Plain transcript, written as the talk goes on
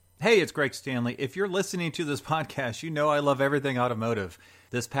Hey, it's Greg Stanley. If you're listening to this podcast, you know I love everything automotive.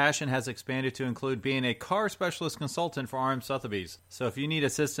 This passion has expanded to include being a car specialist consultant for RM Sotheby's. So if you need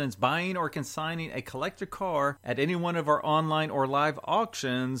assistance buying or consigning a collector car at any one of our online or live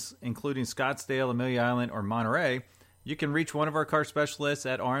auctions, including Scottsdale, Amelia Island, or Monterey, you can reach one of our car specialists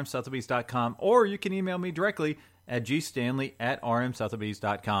at rmsotheby's.com, or you can email me directly at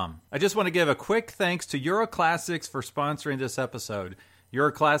gstanley@rmsotheby's.com. I just want to give a quick thanks to Euroclassics for sponsoring this episode.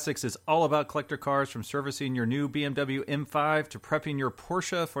 Euroclassics is all about collector cars, from servicing your new BMW M5 to prepping your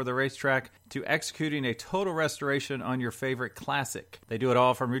Porsche for the racetrack to executing a total restoration on your favorite classic. They do it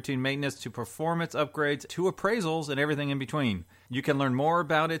all from routine maintenance to performance upgrades to appraisals and everything in between. You can learn more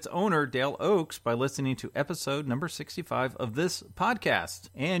about its owner, Dale Oaks, by listening to episode number 65 of this podcast.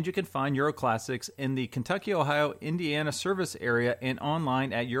 And you can find Euroclassics in the Kentucky, Ohio, Indiana service area and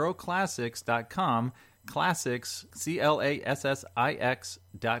online at euroclassics.com. Classics,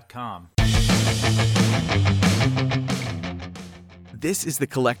 CLASSIX.com. This is the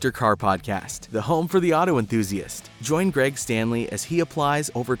Collector Car Podcast, the home for the auto enthusiast. Join Greg Stanley as he applies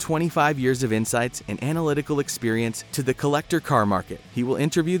over 25 years of insights and analytical experience to the collector car market. He will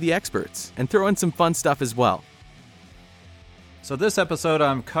interview the experts and throw in some fun stuff as well. So this episode,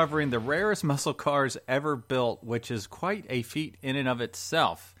 I'm covering the rarest muscle cars ever built, which is quite a feat in and of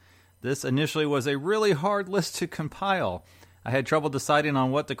itself. This initially was a really hard list to compile. I had trouble deciding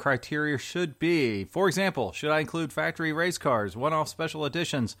on what the criteria should be. For example, should I include factory race cars, one-off special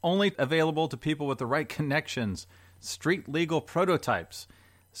editions, only available to people with the right connections, street legal prototypes?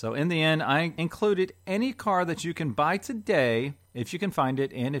 So in the end, I included any car that you can buy today, if you can find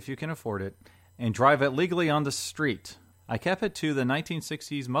it and if you can afford it, and drive it legally on the street. I kept it to the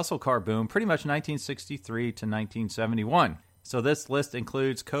 1960s muscle car boom, pretty much 1963 to 1971. So this list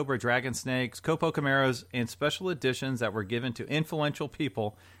includes Cobra Dragon Snakes, Copo Camaros, and special editions that were given to influential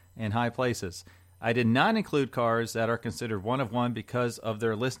people in high places. I did not include cars that are considered one-of-one because of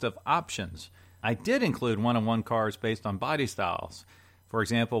their list of options. I did include one-of-one cars based on body styles. For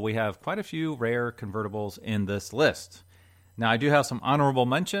example, we have quite a few rare convertibles in this list. Now, I do have some honorable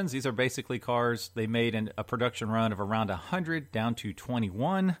mentions. These are basically cars they made in a production run of around 100 down to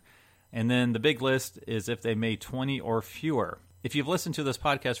 21. And then the big list is if they made 20 or fewer. If you've listened to this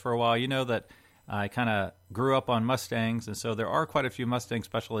podcast for a while, you know that I kind of grew up on Mustangs, and so there are quite a few Mustang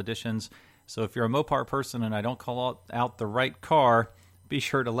special editions. So if you're a Mopar person and I don't call out the right car, be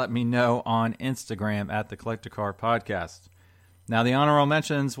sure to let me know on Instagram at the Collector Car Podcast. Now, the honorable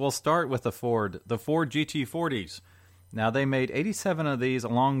mentions, we'll start with the Ford GT40s. Now, they made 87 of these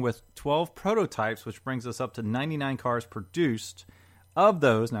along with 12 prototypes, which brings us up to 99 cars produced. Of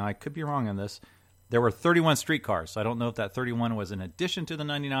those, now I could be wrong on this, there were 31 street cars. So I don't know if that 31 was in addition to the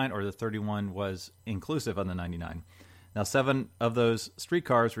 99 or the 31 was inclusive of the 99. Now, 7 of those street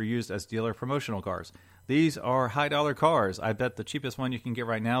cars were used as dealer promotional cars. These are high-dollar cars. I bet the cheapest one you can get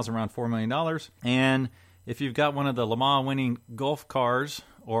right now is around $4 million. And if you've got one of the Le Mans winning Gulf cars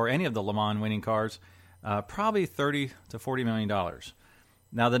or any of the Le Mans winning cars, probably $30 to $40 million.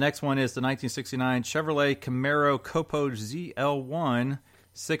 Now, the next one is the 1969 Chevrolet Camaro Copo ZL1.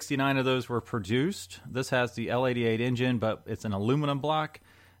 69 of those were produced. This has the L88 engine, but it's an aluminum block,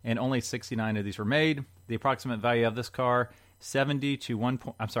 and only 69 of these were made. The approximate value of this car, $700 to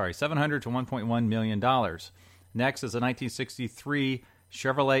 $1.1 million. Next is the 1963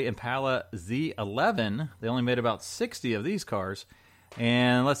 Chevrolet Impala Z11. They only made about 60 of these cars.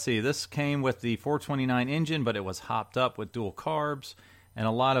 And let's see, this came with the 429 engine, but it was hopped up with dual carbs and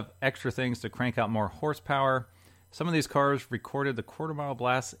a lot of extra things to crank out more horsepower. Some of these cars recorded the quarter-mile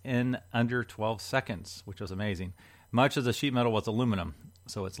blast in under 12 seconds, which was amazing. Much of the sheet metal was aluminum,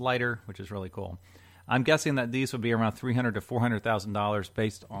 so it's lighter, which is really cool. I'm guessing that these would be around $300,000 to $400,000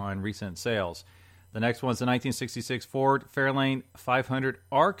 based on recent sales. The next one's the 1966 Ford Fairlane 500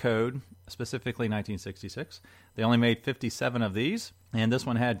 R-Code, specifically 1966. They only made 57 of these, and this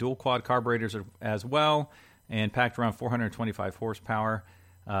one had dual quad carburetors as well, and packed around 425 horsepower.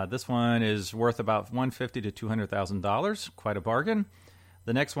 This one is worth about $150,000 to $200,000, quite a bargain.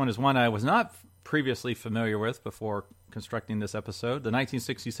 The next one is one I was not previously familiar with before constructing this episode, the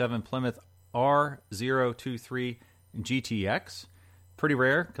 1967 Plymouth R023 GTX. Pretty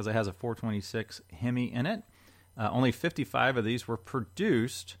rare because it has a 426 Hemi in it. Only 55 of these were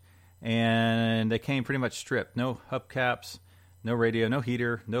produced, and they came pretty much stripped. No hubcaps, no radio, no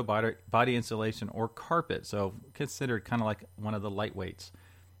heater, no body insulation or carpet. So considered kind of like one of the lightweights.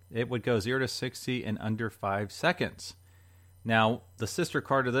 It would go 0 to 60 in under 5 seconds. Now, the sister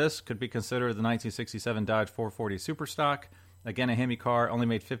car to this could be considered the 1967 Dodge 440 Superstock. Again, a Hemi car, only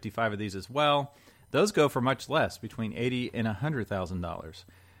made 55 of these as well. Those go for much less, between $80,000 and $100,000.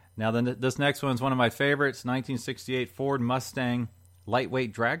 Now, this next one's one of my favorites, 1968 Ford Mustang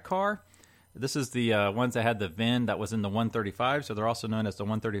lightweight drag car. This is the ones that had the VIN that was in the 135, so they're also known as the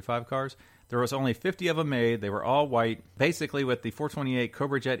 135 cars. There was only 50 of them made. They were all white, basically with the 428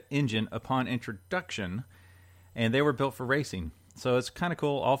 Cobra Jet engine upon introduction, and they were built for racing. So it's kind of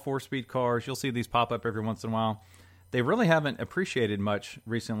cool, all 4-speed cars. You'll see these pop up every once in a while. They really haven't appreciated much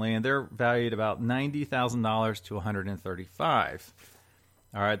recently, and they're valued about $90,000 to $135,000.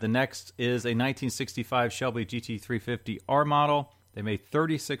 All right, the next is a 1965 Shelby GT350R model. They made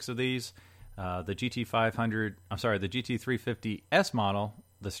 36 of these. The GT350S model,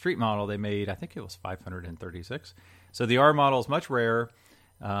 the street model, they made, I think it was 536. So the R model is much rarer.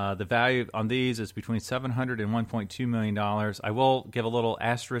 The value on these is between $700 and $1.2 million. I will give a little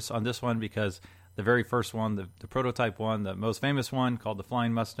asterisk on this one because the very first one, the prototype one, the most famous one called the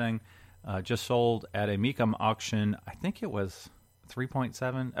Flying Mustang, just sold at a Mecum auction. I think it was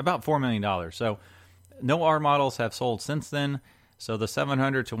about $4 million. So no R models have sold since then. So the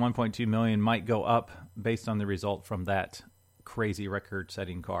 $700 to $1.2 million might go up based on the result from that crazy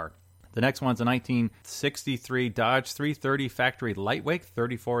record-setting car. The next one's a 1963 Dodge 330 factory lightweight.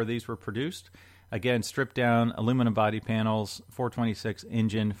 34 of these were produced. Again, stripped down aluminum body panels, 426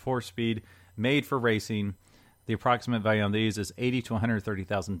 engine, 4-speed, made for racing. The approximate value on these is $80,000 to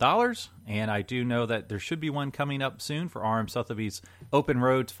 $130,000, and I do know that there should be one coming up soon for RM Sotheby's Open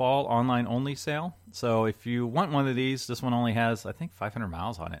Roads Fall online-only sale. So if you want one of these, this one only has, I think, 500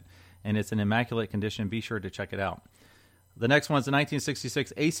 miles on it, and it's in immaculate condition. Be sure to check it out. The next one's the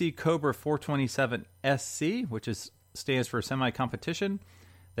 1966 AC Cobra 427 SC, which stands for semi-competition.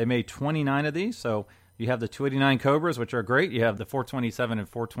 They made 29 of these, so you have the 289 Cobras, which are great. You have the 427 and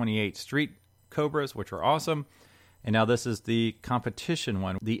 428 Street Cobras, which are awesome. And now this is the competition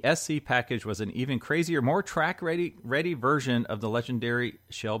one. The SC package was an even crazier, more track-ready version of the legendary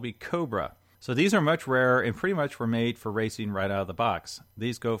Shelby Cobra. So these are much rarer and pretty much were made for racing right out of the box.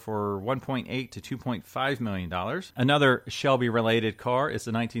 These go for $1.8 to $2.5 million. Another Shelby-related car is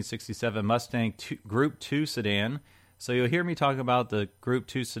the 1967 Mustang Group 2 sedan. So you'll hear me talk about the Group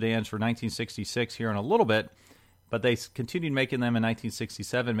 2 sedans for 1966 here in a little bit, but they continued making them in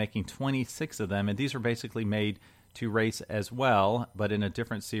 1967, making 26 of them, and these are basically made to race as well, but in a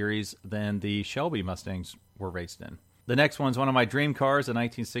different series than the Shelby Mustangs were raced in. The next one's one of my dream cars, a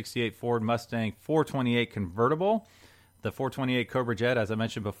 1968 Ford Mustang 428 convertible. The 428 Cobra Jet, as I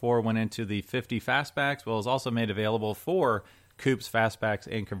mentioned before, went into the 50 fastbacks, but was also made available for coupes, fastbacks,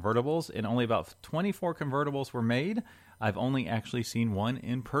 and convertibles, and only about 24 convertibles were made. I've only actually seen one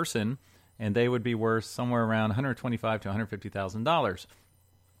in person, and they would be worth somewhere around $125,000 to $150,000.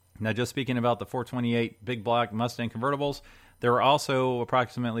 Now, just speaking about the 428 big block Mustang convertibles, there were also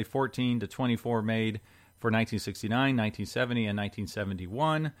approximately 14 to 24 made for 1969, 1970, and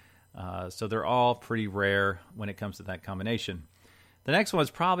 1971. So they're all pretty rare when it comes to that combination. The next one is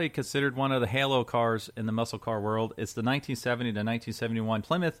probably considered one of the halo cars in the muscle car world. It's the 1970 to 1971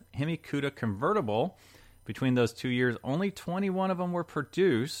 Plymouth Hemi Cuda convertible. Between those 2 years, only 21 of them were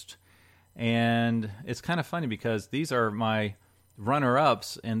produced. And it's kind of funny because these are my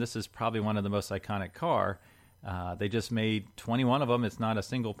runner-ups, and this is probably one of the most iconic car. They just made 21 of them. It's not a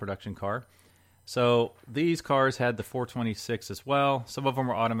single production car. So these cars had the 426 as well. Some of them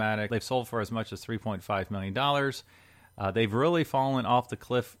were automatic. They've sold for as much as $3.5 million. They've really fallen off the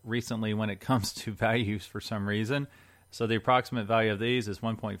cliff recently when it comes to values for some reason. So the approximate value of these is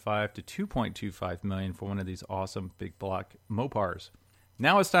 $1.5 to $2.25 million for one of these awesome big block Mopars.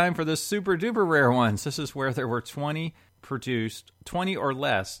 Now it's time for the super duper rare ones. This is where there were 20 or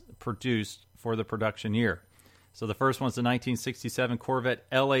less produced for the production year. So the first one's the 1967 Corvette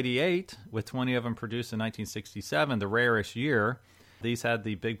L88, with 20 of them produced in 1967, the rarest year. These had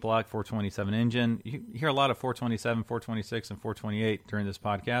the big block 427 engine. You hear a lot of 427, 426, and 428 during this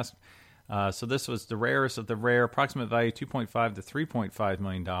podcast. So this was the rarest of the rare, approximate value $2.5 to $3.5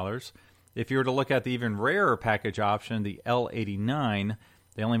 million. If you were to look at the even rarer package option, the L89,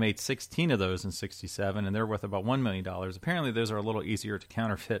 they only made 16 of those in 67, and they're worth about $1 million. Apparently, those are a little easier to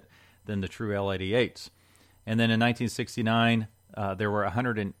counterfeit than the true L88s. And then in 1969, there were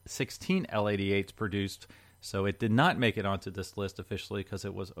 116 L88s produced, so it did not make it onto this list officially because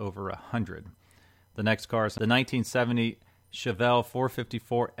it was over 100. The next car is the 1970 Chevelle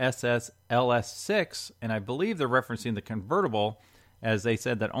 454 SS LS6, and I believe they're referencing the convertible, as they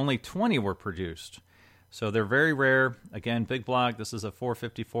said that only 20 were produced. So they're very rare. Again, big block. This is a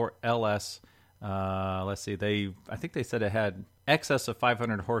 454 LS. Let's see. I think they said it had excess of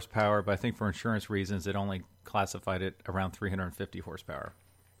 500 horsepower, but I think for insurance reasons, it only classified it around 350 horsepower.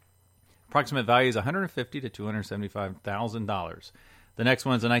 Approximate value is $150,000 to $275,000. The next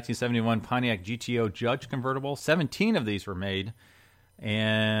one is a 1971 Pontiac GTO Judge convertible. 17 of these were made.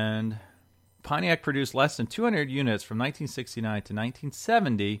 And Pontiac produced less than 200 units from 1969 to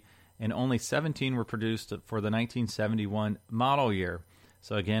 1970, and only 17 were produced for the 1971 model year.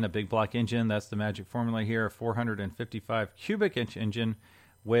 So again, a big block engine. That's the magic formula here. A 455 cubic inch engine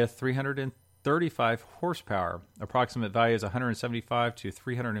with 335 horsepower. Approximate value is $175,000 to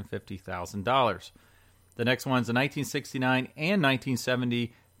 $350,000. The next one's a 1969 and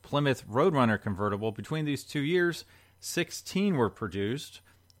 1970 Plymouth Roadrunner convertible. Between these 2 years, 16 were produced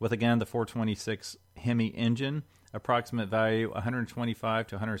with, again, the 426 Hemi engine. Approximate value $125,000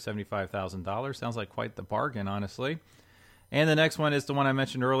 to $175,000. Sounds like quite the bargain, honestly. And the next one is the one I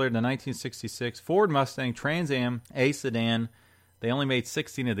mentioned earlier, the 1966 Ford Mustang Trans Am A sedan. They only made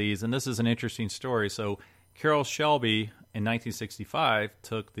 16 of these, and this is an interesting story. So Carroll Shelby in 1965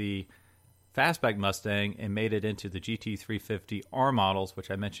 took the fastback Mustang and made it into the GT350R models, which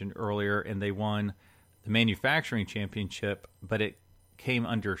I mentioned earlier, and they won the manufacturing championship, but it came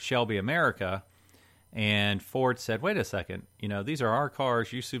under Shelby America. And Ford said, wait a second, these are our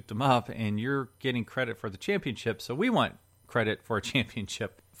cars, you souped them up, and you're getting credit for the championship, so we want credit for a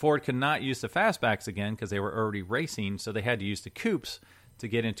championship. Ford could not use the fastbacks again because they were already racing, so they had to use the coupes to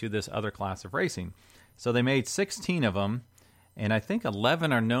get into this other class of racing. So they made 16 of them, and I think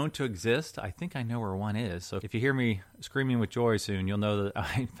 11 are known to exist. I think I know where one is. So if you hear me screaming with joy soon, you'll know that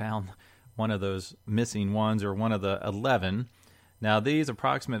I found one of those missing ones, or one of the 11. Now, these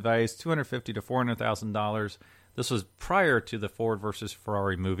approximate values, $250,000 to $400,000. This was prior to the Ford versus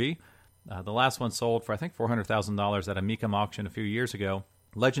Ferrari movie. The last one sold for, I think, $400,000 at a Mecum auction a few years ago.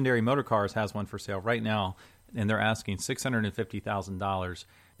 Legendary Motor Cars has one for sale right now, and they're asking $650,000.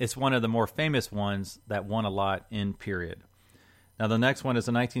 It's one of the more famous ones that won a lot in period. Now, the next one is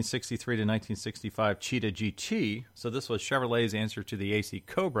a 1963 to 1965 Cheetah GT. So this was Chevrolet's answer to the AC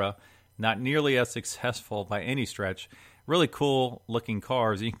Cobra. Not nearly as successful by any stretch. Really cool looking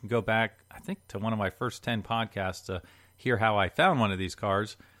cars. You can go back, I think, to one of my first 10 podcasts to hear how I found one of these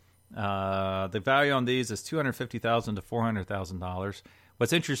cars. The value on these is $250,000 to $400,000.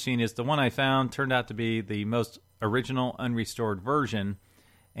 What's interesting is the one I found turned out to be the most original unrestored version,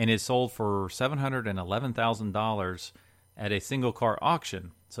 and it sold for $711,000 at a single car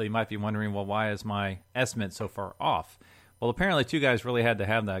auction. So you might be wondering, well, why is my estimate so far off? Well, apparently two guys really had to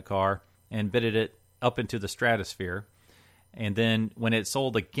have that car and bidded it up into the stratosphere. And then when it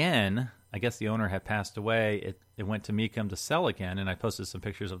sold again, I guess the owner had passed away, it went to Mecum to sell again, and I posted some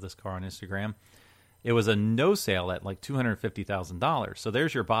pictures of this car on Instagram. It was a no sale at like $250,000. So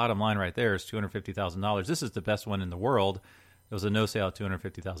there's your bottom line right there, is $250,000. This is the best one in the world. It was a no sale at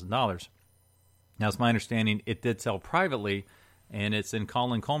 $250,000. Now, it's my understanding it did sell privately, and it's in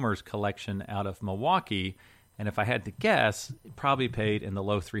Colin Colmer's collection out of Milwaukee. And if I had to guess, it probably paid in the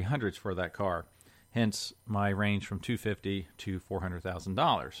low 300s for that car. Hence my range from $250,000 to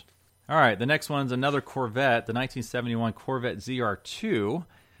 $400,000. All right, the next one's another Corvette, the 1971 Corvette ZR2.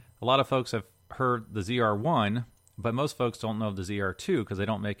 A lot of folks have heard the ZR1, but most folks don't know of the ZR2 because they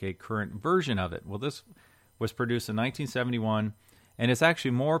don't make a current version of it. Well, this was produced in 1971, and it's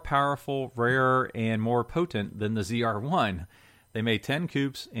actually more powerful, rarer, and more potent than the ZR1. They made 10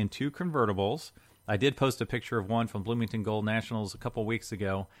 coupes and 2 convertibles. I did post a picture of one from Bloomington Gold Nationals a couple weeks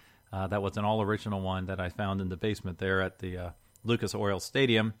ago. That was an all-original one that I found in the basement there at the Lucas Oil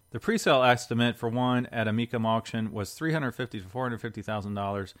Stadium. The pre-sale estimate for one at a Mecum auction was $350,000 to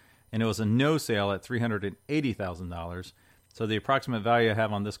 $450,000, and it was a no sale at $380,000. So the approximate value I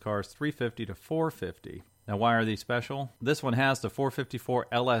have on this car is $350,000 to $450,000. Now, why are these special? This one has the 454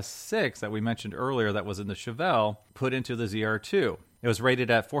 LS6 that we mentioned earlier that was in the Chevelle put into the ZR2. It was rated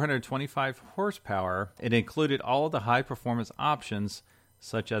at 425 horsepower. It included all of the high-performance options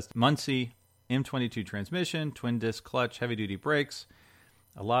such as Muncie M22 transmission, twin-disc clutch, heavy-duty brakes.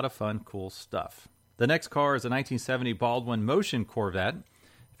 A lot of fun, cool stuff. The next car is a 1970 Baldwin Motion Corvette.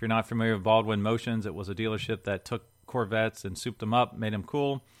 If you're not familiar with Baldwin Motions, it was a dealership that took Corvettes and souped them up, made them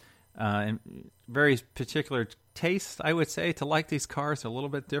cool. And very particular taste, I would say, to like these cars, a little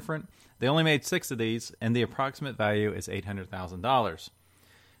bit different. They only made 6 of these, and the approximate value is $800,000.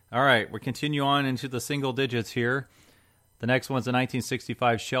 All right, we continue on into the single digits here. The next one's a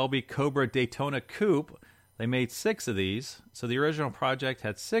 1965 Shelby Cobra Daytona Coupe. They made 6 of these. So the original project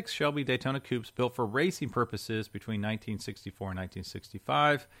had 6 Shelby Daytona Coupes built for racing purposes between 1964 and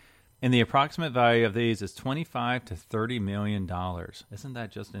 1965. And the approximate value of these is $25 to $30 million. Isn't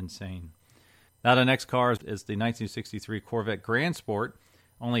that just insane? Now the next car is the 1963 Corvette Grand Sport.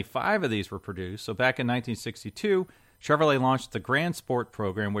 Only 5 of these were produced. So back in 1962, Chevrolet launched the Grand Sport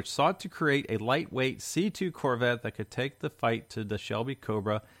program, which sought to create a lightweight C2 Corvette that could take the fight to the Shelby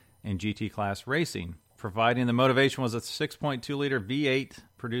Cobra in GT class racing. Providing the motivation was a 6.2-liter V8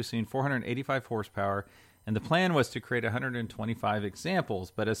 producing 485 horsepower, and the plan was to create 125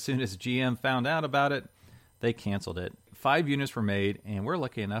 examples, but as soon as GM found out about it, they canceled it. 5 units were made, and we're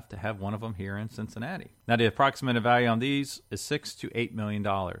lucky enough to have one of them here in Cincinnati. Now, the approximate value on these is $6 to $8 million.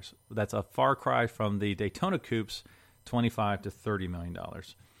 That's a far cry from the Daytona Coupes, $25 to $30 million.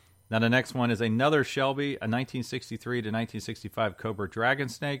 Now, the next one is another Shelby, a 1963 to 1965 Cobra Dragon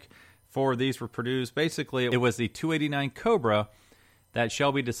Snake. 4 of these were produced. Basically, it was the 289 Cobra that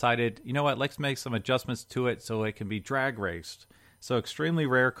Shelby decided, you know what, let's make some adjustments to it so it can be drag raced. So extremely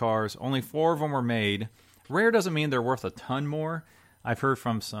rare cars. Only 4 of them were made. Rare doesn't mean they're worth a ton more. I've heard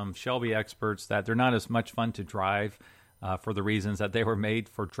from some Shelby experts that they're not as much fun to drive for the reasons that they were made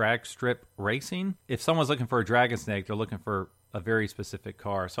for drag strip racing. If someone's looking for a Dragon Snake, they're looking for a very specific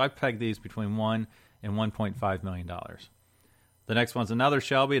car. So I pegged these between $1 and $1.5 million. The next one's another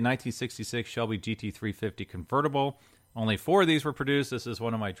Shelby, a 1966 Shelby GT350 convertible. Only 4 of these were produced. This is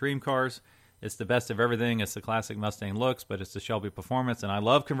one of my dream cars. It's the best of everything. It's the classic Mustang looks, but it's the Shelby performance, and I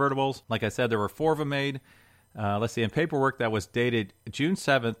love convertibles. Like I said, there were 4 of them made. Let's see, in paperwork that was dated June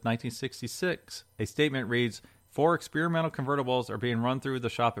 7th, 1966, a statement reads, 4 experimental convertibles are being run through the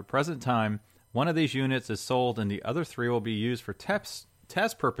shop at present time. One of these units is sold, and the other 3 will be used for test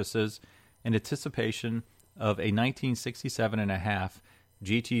purposes in anticipation of a 1967.5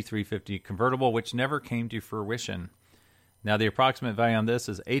 GT350 convertible, which never came to fruition. Now, the approximate value on this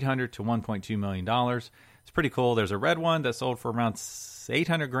is $800 to $1.2 million. It's pretty cool. There's a red one that sold for around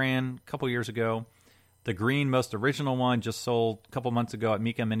 $800,000 a couple years ago. The green, most original one, just sold a couple months ago at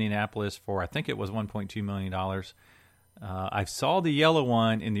Mecum, Indianapolis for, I think it was $1.2 million. I saw the yellow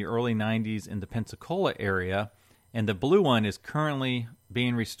one in the early 90s in the Pensacola area, and the blue one is currently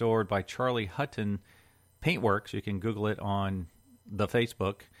being restored by Charlie Hutton Paintworks. You can Google it on the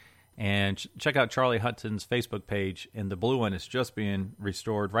Facebook. And check out Charlie Hutton's Facebook page, and the blue one is just being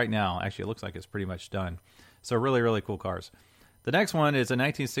restored right now. Actually, it looks like it's pretty much done. So really, really cool cars. The next one is a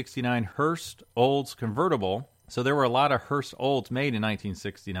 1969 Hearst Olds convertible. So there were a lot of Hearst Olds made in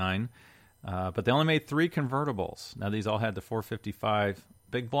 1969, but they only made 3 convertibles. Now, these all had the 455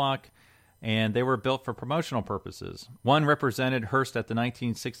 big block, and they were built for promotional purposes. One represented Hearst at the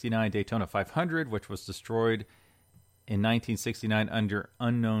 1969 Daytona 500, which was destroyed in 1969 under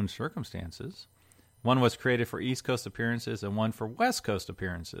unknown circumstances. One was created for East Coast appearances and one for West Coast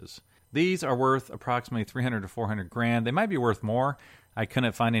appearances. These are worth approximately $300 to $400,000. They might be worth more. I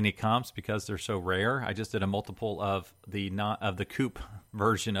couldn't find any comps because they're so rare. I just did a multiple of the coupe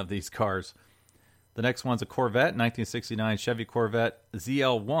version of these cars. The next one's a Corvette, 1969 Chevy Corvette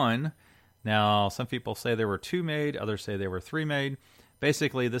ZL1. Now, some people say there were 2 made, others say there were 3 made.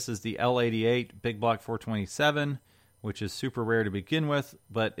 Basically, this is the L88 Big Block 427, which is super rare to begin with,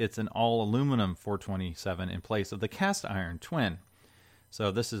 but it's an all-aluminum 427 in place of the cast iron twin.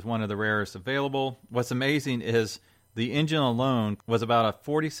 So this is one of the rarest available. What's amazing is the engine alone was about a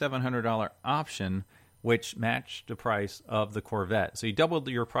 $4,700 option, which matched the price of the Corvette. So you doubled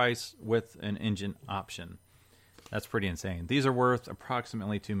your price with an engine option. That's pretty insane. These are worth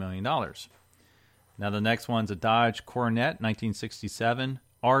approximately $2 million. Now the next one's a Dodge Coronet 1967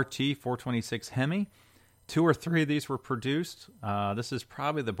 RT 426 Hemi. 2 or 3 of these were produced. This is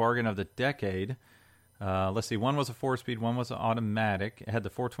probably the bargain of the decade. Let's see, one was a 4-speed, one was an automatic. It had the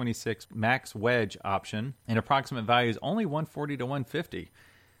 426 Max Wedge option, and approximate value is only $140 to $150.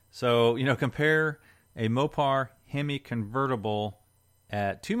 So, compare a Mopar Hemi convertible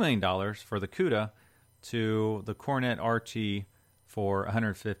at $2 million for the CUDA to the Coronet RT for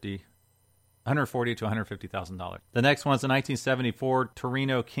 $140 to $150,000. The next one's a 1974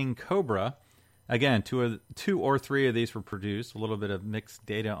 Torino King Cobra. Again, 2 or 3 of these were produced. A little bit of mixed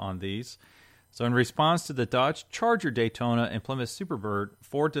data on these. So in response to the Dodge Charger Daytona and Plymouth Superbird,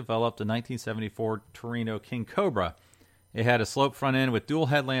 Ford developed a 1974 Torino King Cobra. It had a sloped front end with dual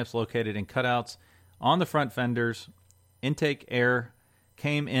headlamps located in cutouts on the front fenders. Intake air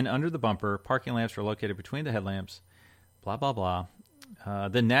came in under the bumper. Parking lamps were located between the headlamps. Blah, blah, blah.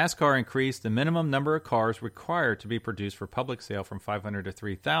 Then NASCAR increased the minimum number of cars required to be produced for public sale from 500 to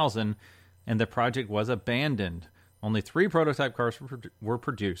 3,000, and the project was abandoned. Only 3 prototype cars were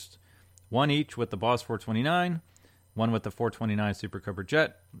produced. 1 each with the Boss 429, 1 with the 429 Super Cobra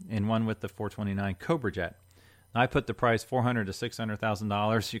Jet, and 1 with the 429 Cobra Jet. I put the price $400,000 to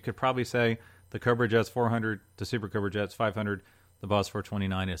 $600,000. You could probably say the Cobra Jet's $400,000, the Super Cobra Jet's $500,000, the Boss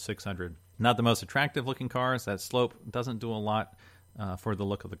 429 is $600,000. Not the most attractive looking cars. That slope doesn't do a lot for the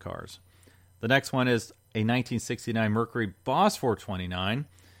look of the cars. The next one is a 1969 Mercury Boss 429.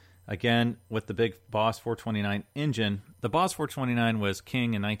 Again, with the big Boss 429 engine. The Boss 429 was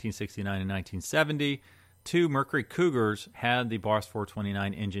king in 1969 and 1970. Two Mercury Cougars had the Boss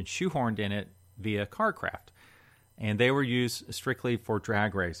 429 engine shoehorned in it via Carcraft, and they were used strictly for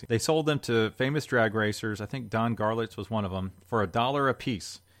drag racing. They sold them to famous drag racers. I think Don Garlitz was one of them, for $1 a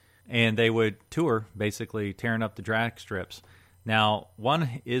piece. And they would tour, basically tearing up the drag strips. Now,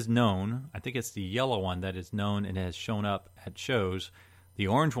 one is known. I think it's the yellow one that is known and has shown up at shows. The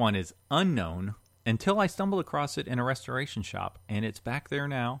orange one is unknown until I stumbled across it in a restoration shop, and it's back there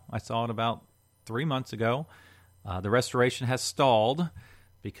now. I saw it about 3 months ago. The restoration has stalled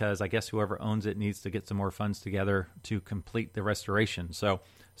because I guess whoever owns it needs to get some more funds together to complete the restoration. So,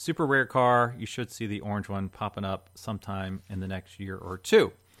 super rare car. You should see the orange one popping up sometime in the next year or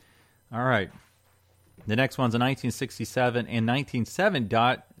two. All right. The next one's a 1967 and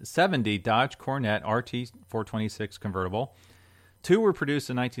 1970 Dodge Corvette RT 426 convertible. Two were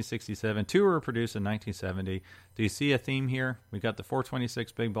produced in 1967. Two were produced in 1970. Do you see a theme here? We got the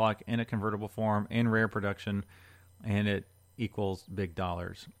 426 big block in a convertible form in rare production, and it equals big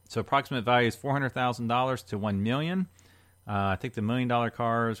dollars. So approximate value is $400,000 to $1 million. I think the $1 million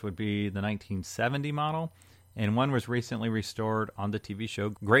cars would be the 1970 model, and one was recently restored on the TV show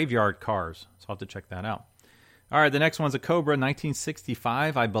Graveyard Cars. So I'll have to check that out. All right, the next one's a Cobra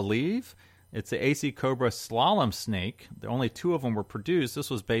 1965, I believe. It's the AC Cobra Slalom Snake. Only two of them were produced. This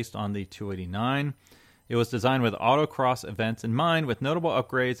was based on the 289. It was designed with autocross events in mind, with notable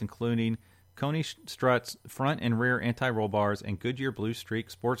upgrades including Coney struts, front and rear anti-roll bars, and Goodyear Blue Streak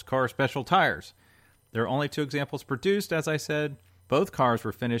sports car special tires. There are only two examples produced, as I said. Both cars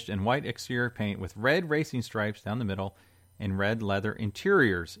were finished in white exterior paint with red racing stripes down the middle and red leather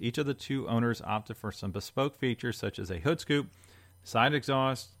interiors. Each of the two owners opted for some bespoke features such as a hood scoop, side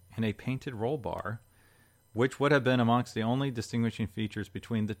exhaust, and a painted roll bar, which would have been amongst the only distinguishing features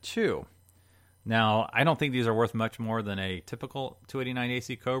between the two. Now, I don't think these are worth much more than a typical 289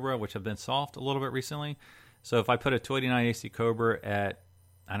 AC Cobra, which have been soft a little bit recently. So if I put a 289 AC Cobra at,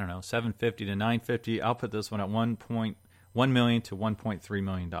 I don't know, $750 to $950, I'll put this one at $1 million to $1.3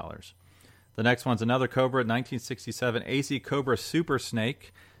 million. The next one's another Cobra, 1967 AC Cobra Super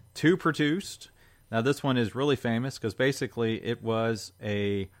Snake, two produced. Now this one is really famous because basically it was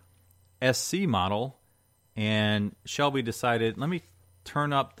a SC model, and Shelby decided, let me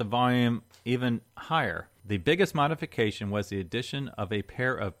turn up the volume even higher. The biggest modification was the addition of a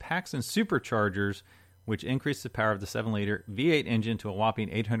pair of Paxton superchargers, which increased the power of the 7-liter V8 engine to a whopping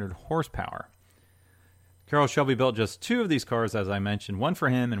 800 horsepower. Carroll Shelby built just two of these cars, as I mentioned, one for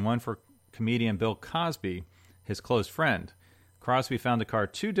him and one for comedian Bill Cosby, his close friend. Crosby found the car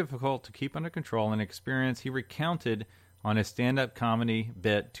too difficult to keep under control, and experience he recounted on his stand-up comedy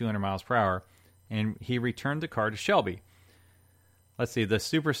bit 200 miles per hour, and he returned the car to Shelby. Let's see, the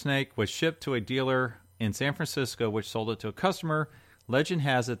Super Snake was shipped to a dealer in San Francisco, which sold it to a customer. Legend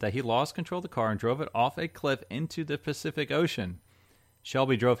has it that he lost control of the car and drove it off a cliff into the Pacific Ocean.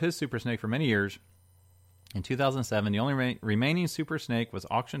 Shelby drove his Super Snake for many years. In 2007, the only remaining Super Snake was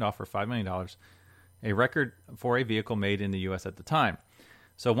auctioned off for $5 million, a record for a vehicle made in the U.S. at the time.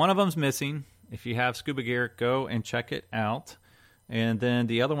 So one of them's missing. If you have scuba gear, go and check it out. And then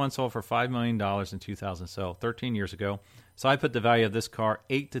the other one sold for $5 million in 2000, so 13 years ago. So I put the value of this car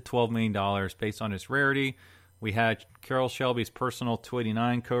 $8 to $12 million based on its rarity. We had Carroll Shelby's personal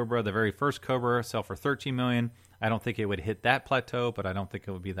 289 Cobra, the very first Cobra, sell for $13 million. I don't think it would hit that plateau, but I don't think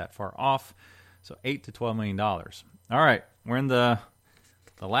it would be that far off. So $8 to $12 million. All right, we're in the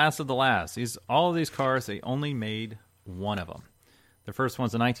last of the last. All of these cars, they only made one of them. The first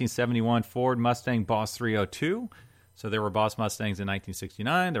one's a 1971 Ford Mustang Boss 302. So there were Boss Mustangs in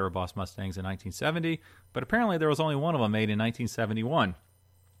 1969, there were Boss Mustangs in 1970, but apparently there was only one of them made in 1971.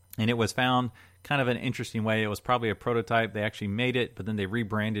 And it was found kind of an interesting way. It was probably a prototype. They actually made it, but then they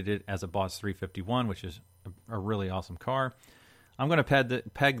rebranded it as a Boss 351, which is a really awesome car. I'm going to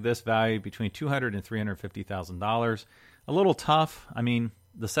peg this value between $200,000 and $350,000. A little tough. I mean,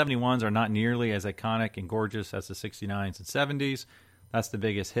 the 71s are not nearly as iconic and gorgeous as the 69s and 70s. That's the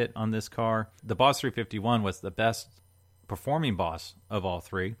biggest hit on this car. The Boss 351 was the best performing Boss of all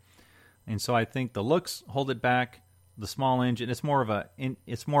three. And so I think the looks hold it back. The small engine, it's more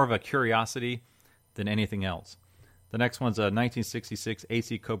of a curiosity than anything else. The next one's a 1966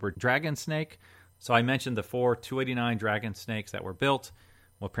 AC Cobra Dragon Snake. So I mentioned the 4 289 Dragon Snakes that were built.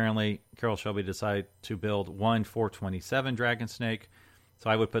 Well, apparently Carroll Shelby decided to build one 427 Dragon Snake. So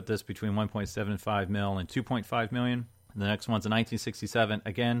I would put this between $1.75 million and $2.5 million. The next one's a 1967,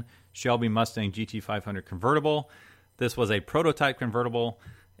 again, Shelby Mustang GT500 convertible. This was a prototype convertible.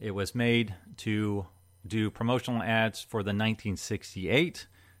 It was made to do promotional ads for the 1968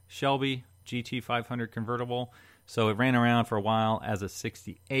 Shelby GT500 convertible. So it ran around for a while as a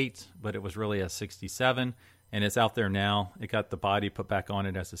 68, but it was really a 67, and it's out there now. It got the body put back on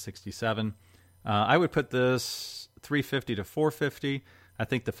it as a 67. I would put this 350 to 450. I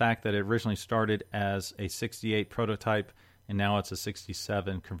think the fact that it originally started as a 68 prototype and now it's a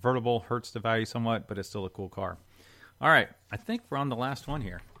 67 convertible hurts the value somewhat, but it's still a cool car. All right, I think we're on the last one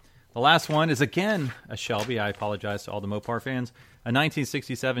here. The last one is, again, a Shelby. I apologize to all the Mopar fans. A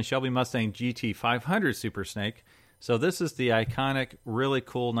 1967 Shelby Mustang GT500 Super Snake. So this is the iconic, really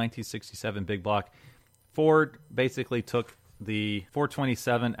cool 1967 big block. Ford basically took the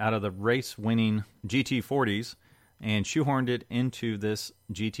 427 out of the race-winning GT40s and shoehorned it into this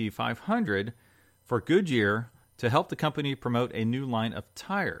GT500 for Goodyear to help the company promote a new line of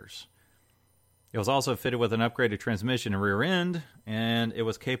tires. It was also fitted with an upgraded transmission and rear end, and it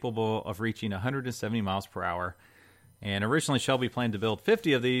was capable of reaching 170 miles per hour. And originally, Shelby planned to build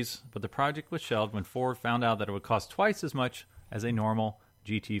 50 of these, but the project was shelved when Ford found out that it would cost twice as much as a normal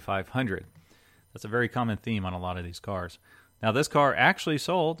GT500. That's a very common theme on a lot of these cars. Now, this car actually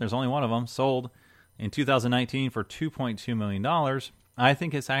sold, there's only one of them, sold in 2019 for $2.2 million. I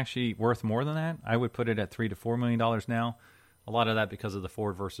think it's actually worth more than that. I would put it at $3 to $4 million now. A lot of that because of the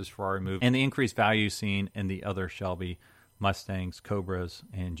Ford versus Ferrari move and the increased value seen in the other Shelby Mustangs, Cobras,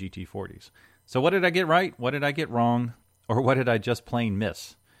 and GT40s. So what did I get right? What did I get wrong? Or what did I just plain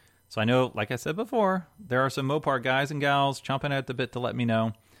miss? So I know, like I said before, there are some Mopar guys and gals chomping at the bit to let me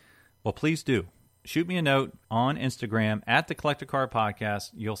know. Well, please do. Shoot me a note on Instagram at the Collector Car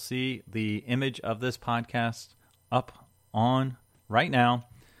Podcast. You'll see the image of this podcast up on right now.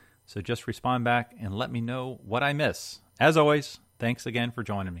 So just respond back and let me know what I miss. As always, thanks again for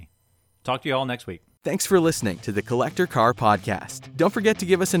joining me. Talk to you all next week. Thanks for listening to the Collector Car Podcast. Don't forget to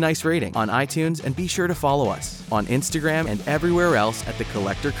give us a nice rating on iTunes and be sure to follow us on Instagram and everywhere else at the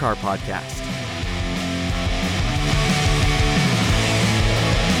Collector Car Podcast.